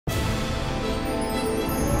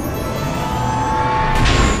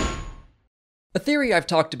A theory I've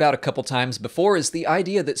talked about a couple times before is the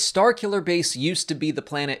idea that Starkiller Base used to be the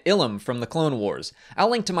planet Ilum from the Clone Wars. I'll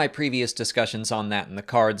link to my previous discussions on that in the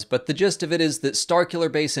cards, but the gist of it is that Starkiller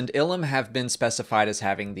Base and Ilum have been specified as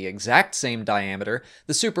having the exact same diameter,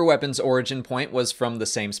 the superweapon's origin point was from the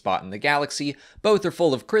same spot in the galaxy, both are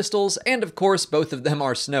full of crystals, and of course both of them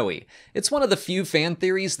are snowy. It's one of the few fan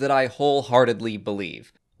theories that I wholeheartedly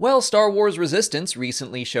believe. Well, Star Wars Resistance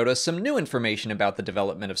recently showed us some new information about the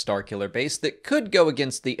development of Starkiller Base that could go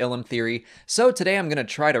against the Ilum theory, so today I'm going to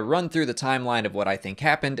try to run through the timeline of what I think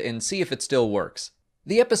happened and see if it still works.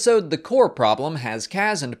 The episode The Core Problem has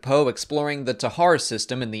Kaz and Poe exploring the Tehar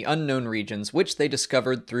system in the unknown regions which they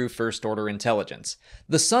discovered through First Order intelligence.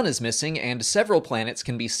 The sun is missing and several planets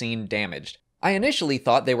can be seen damaged. I initially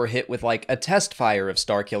thought they were hit with like a test fire of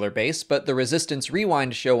Starkiller Base, but the Resistance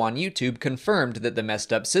Rewind show on YouTube confirmed that the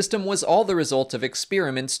messed up system was all the result of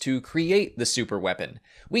experiments to create the superweapon.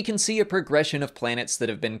 We can see a progression of planets that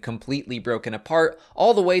have been completely broken apart,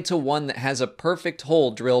 all the way to one that has a perfect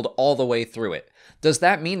hole drilled all the way through it. Does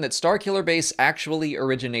that mean that Starkiller Base actually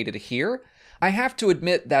originated here? I have to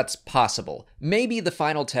admit that's possible. Maybe the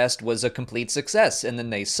final test was a complete success, and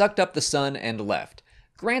then they sucked up the sun and left.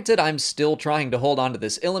 Granted, I'm still trying to hold on to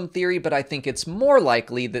this Ilum theory, but I think it's more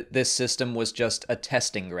likely that this system was just a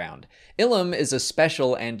testing ground. Ilum is a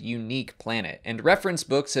special and unique planet, and reference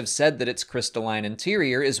books have said that its crystalline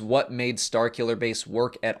interior is what made Starkiller Base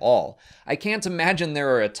work at all. I can't imagine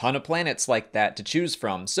there are a ton of planets like that to choose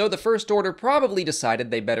from, so the First Order probably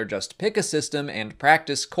decided they better just pick a system and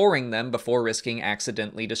practice coring them before risking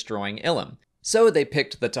accidentally destroying Ilum. So they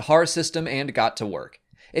picked the Tehar system and got to work.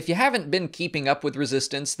 If you haven't been keeping up with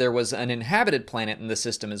Resistance, there was an inhabited planet in the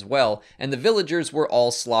system as well, and the villagers were all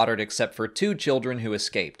slaughtered except for 2 children who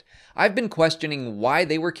escaped. I've been questioning why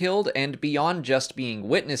they were killed, and beyond just being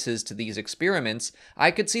witnesses to these experiments,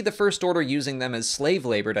 I could see the First Order using them as slave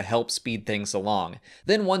labor to help speed things along.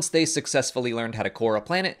 Then once they successfully learned how to core a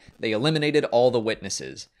planet, they eliminated all the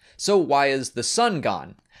witnesses. So why is the sun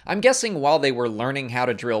gone? I'm guessing while they were learning how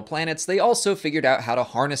to drill planets, they also figured out how to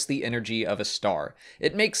harness the energy of a star.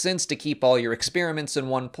 It makes sense to keep all your experiments in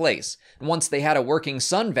one place, and once they had a working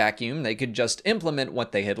sun vacuum, they could just implement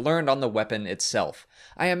what they had learned on the weapon itself.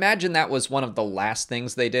 I imagine that was one of the last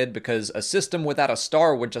things they did because a system without a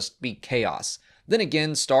star would just be chaos. Then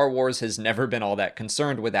again, Star Wars has never been all that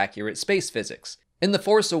concerned with accurate space physics. In The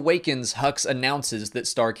Force Awakens, Hux announces that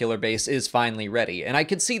Starkiller Base is finally ready, and I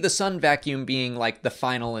could see the sun vacuum being like the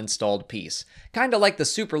final installed piece. Kinda like the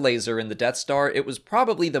super laser in the Death Star, it was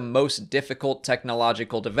probably the most difficult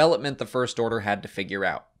technological development the First Order had to figure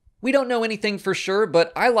out. We don't know anything for sure,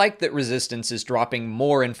 but I like that Resistance is dropping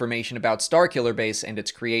more information about Starkiller Base and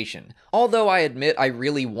its creation. Although I admit I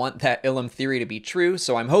really want that Ilum theory to be true,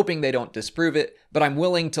 so I'm hoping they don't disprove it, but I'm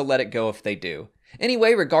willing to let it go if they do.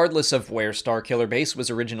 Anyway, regardless of where Starkiller Base was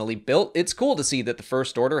originally built, it's cool to see that the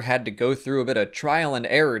First Order had to go through a bit of trial and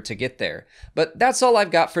error to get there. But that's all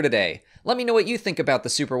I've got for today. Let me know what you think about the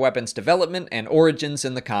superweapons development and origins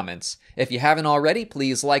in the comments. If you haven't already,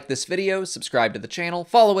 please like this video, subscribe to the channel,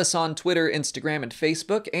 follow us on Twitter, Instagram, and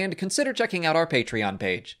Facebook, and consider checking out our Patreon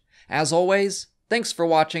page. As always, thanks for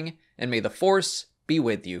watching, and may the Force be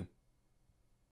with you.